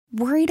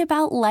Worried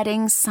about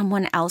letting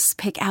someone else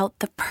pick out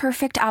the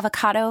perfect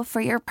avocado for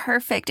your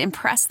perfect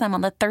impress them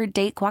on the third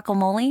date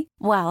guacamole?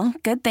 Well,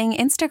 good thing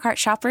Instacart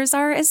shoppers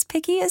are as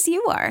picky as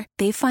you are.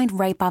 They find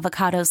ripe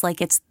avocados like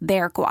it's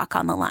their guac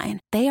on the line.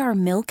 They are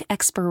milk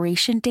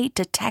expiration date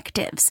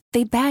detectives.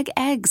 They bag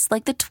eggs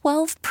like the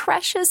 12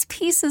 precious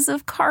pieces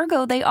of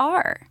cargo they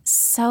are.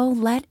 So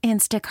let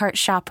Instacart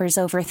shoppers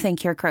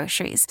overthink your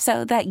groceries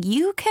so that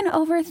you can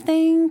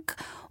overthink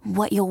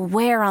what you'll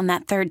wear on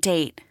that third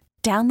date.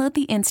 Download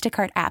the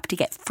Instacart app to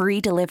get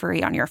free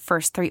delivery on your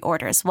first 3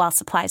 orders while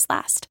supplies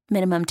last.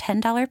 Minimum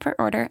 $10 per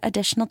order.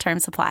 Additional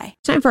terms apply.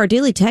 Time for our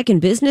daily tech and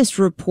business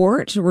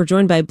report. We're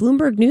joined by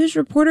Bloomberg News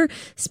reporter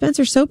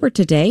Spencer Soper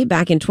today.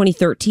 Back in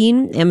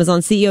 2013, Amazon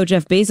CEO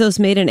Jeff Bezos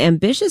made an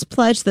ambitious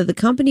pledge that the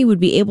company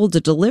would be able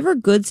to deliver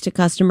goods to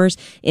customers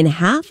in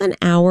half an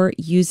hour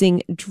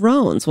using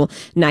drones. Well,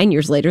 9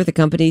 years later, the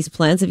company's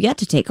plans have yet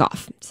to take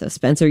off. So,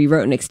 Spencer, you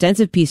wrote an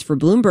extensive piece for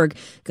Bloomberg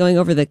going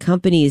over the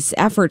company's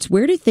efforts.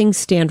 Where do things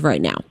stand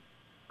right now?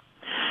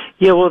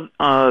 Yeah, well,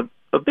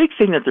 a big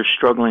thing that they're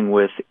struggling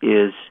with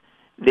is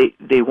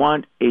they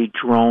want a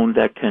drone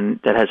that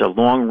has a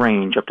long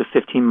range, up to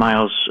 15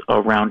 miles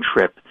round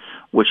trip,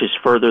 which is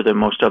further than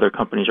most other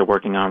companies are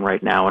working on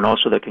right now, and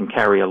also that can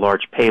carry a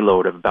large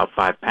payload of about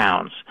 5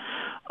 pounds.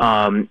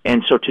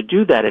 And so to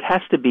do that, it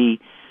has to be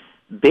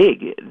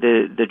big.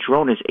 The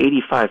drone is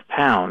 85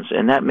 pounds,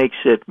 and that makes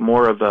it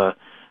more of a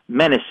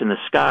menace in the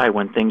sky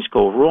when things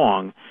go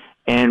wrong.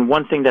 And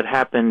one thing that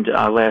happened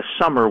last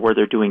summer, where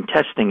they're doing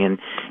testing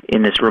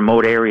in this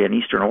remote area in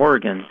eastern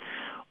Oregon,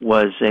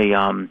 was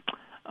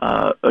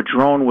a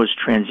drone was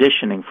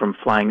transitioning from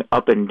flying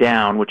up and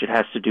down, which it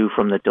has to do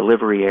from the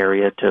delivery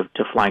area, to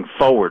flying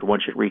forward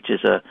once it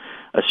reaches a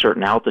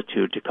certain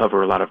altitude to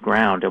cover a lot of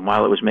ground. And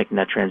while it was making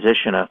that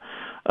transition,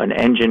 an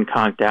engine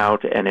conked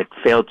out and it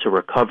failed to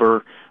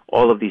recover.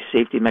 All of these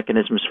safety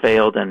mechanisms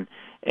failed, and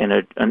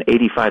an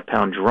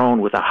 85-pound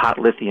drone with a hot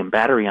lithium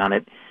battery on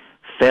it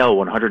fell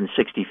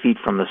 160 feet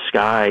from the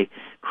sky,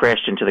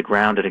 crashed into the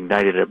ground, and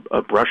ignited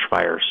a brush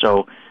fire.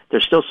 So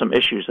there's still some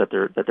issues that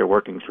they're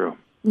working through.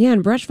 Yeah,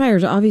 and brush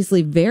fires are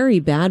obviously very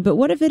bad, but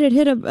what if it had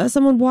hit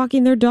someone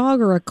walking their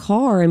dog or a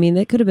car? I mean,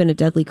 that could have been a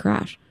deadly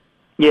crash.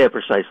 Yeah,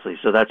 precisely.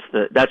 So that's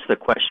the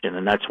question,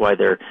 and that's why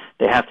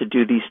they have to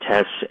do these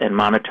tests and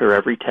monitor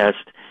every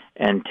test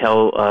and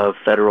tell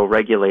federal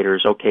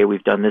regulators, okay,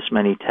 we've done this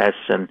many tests,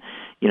 and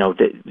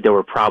there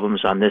were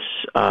problems on this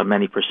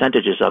many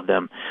percentages of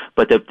them.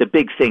 But the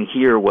big thing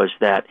here was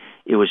that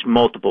it was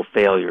multiple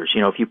failures.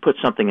 If you put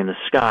something in the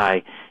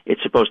sky,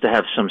 it's supposed to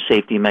have some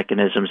safety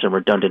mechanisms and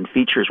redundant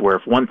features where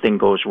if one thing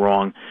goes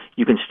wrong,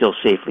 you can still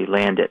safely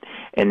land it.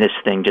 And this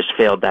thing just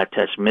failed that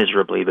test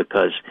miserably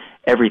because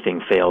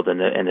everything failed and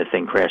the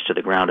thing crashed to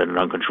the ground in an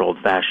uncontrolled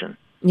fashion.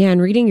 Yeah,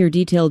 and reading your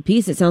detailed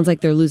piece, it sounds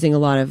like they're losing a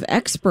lot of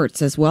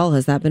experts as well.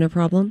 Has that been a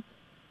problem?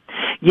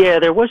 Yeah,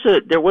 there was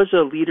a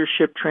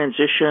leadership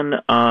transition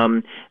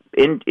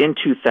in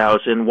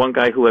 2000. One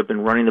guy who had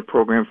been running the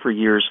program for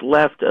years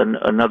left.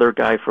 Another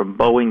guy from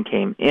Boeing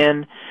came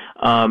in,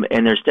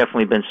 and there's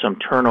definitely been some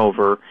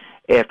turnover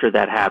after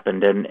that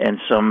happened. And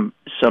some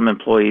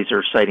employees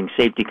are citing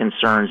safety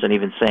concerns and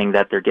even saying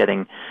that they're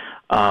getting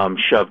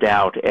shoved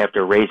out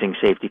after raising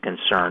safety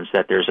concerns.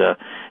 That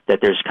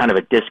there's kind of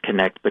a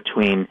disconnect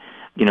between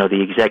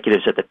the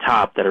executives at the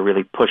top that are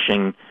really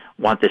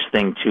want this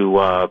thing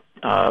to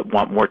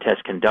want more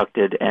tests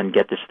conducted and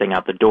get this thing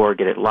out the door,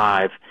 get it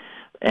live,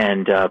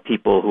 and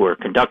people who are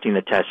conducting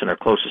the tests and are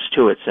closest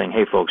to it saying,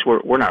 "Hey, folks,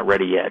 we're not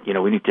ready yet.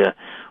 We need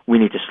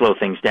to slow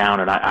things down,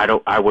 and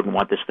I wouldn't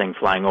want this thing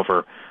flying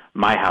over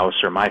my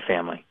house or my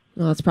family."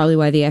 Well, that's probably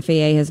why the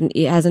FAA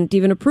hasn't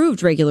even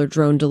approved regular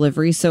drone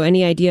deliveries. So,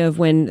 any idea of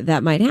when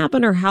that might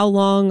happen or how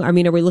long? I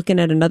mean, are we looking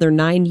at another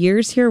 9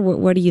 years here?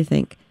 What do you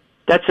think?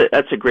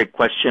 That's a great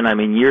question. I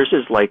mean, years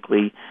is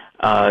likely.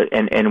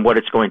 And what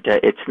it's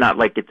not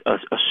like it's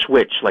a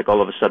switch, like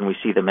all of a sudden we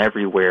see them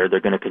everywhere. They're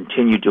going to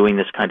continue doing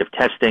this kind of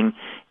testing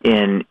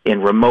in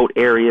remote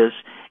areas,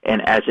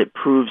 and as it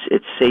proves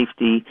its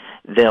safety,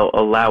 they'll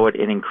allow it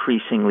in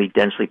increasingly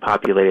densely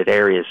populated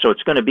areas. So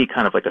it's going to be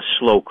kind of like a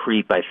slow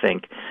creep, I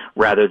think,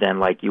 rather than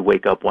like you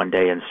wake up one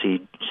day and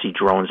see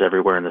drones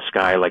everywhere in the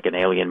sky like an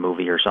alien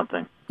movie or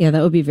something. Yeah,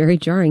 that would be very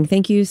jarring.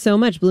 Thank you so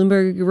much,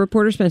 Bloomberg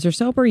reporter Spencer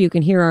Soper. You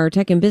can hear our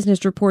tech and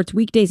business reports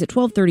weekdays at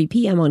 12:30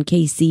 p.m. on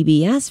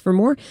KCBS. For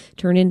more,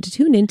 tune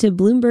into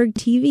Bloomberg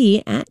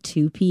TV at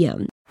 2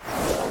 p.m.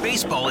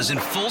 Baseball is in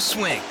full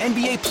swing.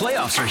 NBA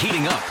playoffs are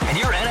heating up, and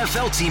your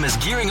NFL team is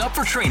gearing up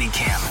for training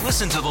camp.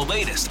 Listen to the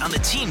latest on the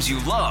teams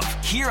you love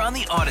here on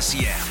the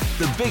Odyssey app.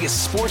 The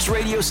biggest sports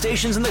radio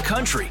stations in the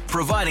country,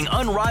 providing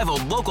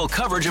unrivaled local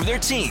coverage of their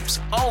teams,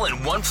 all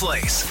in one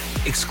place.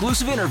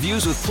 Exclusive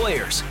interviews with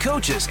players,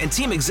 coaches, and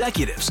team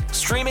executives,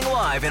 streaming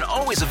live and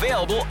always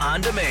available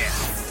on demand.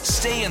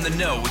 Stay in the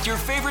know with your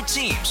favorite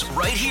teams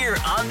right here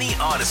on the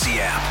Odyssey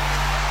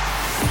app.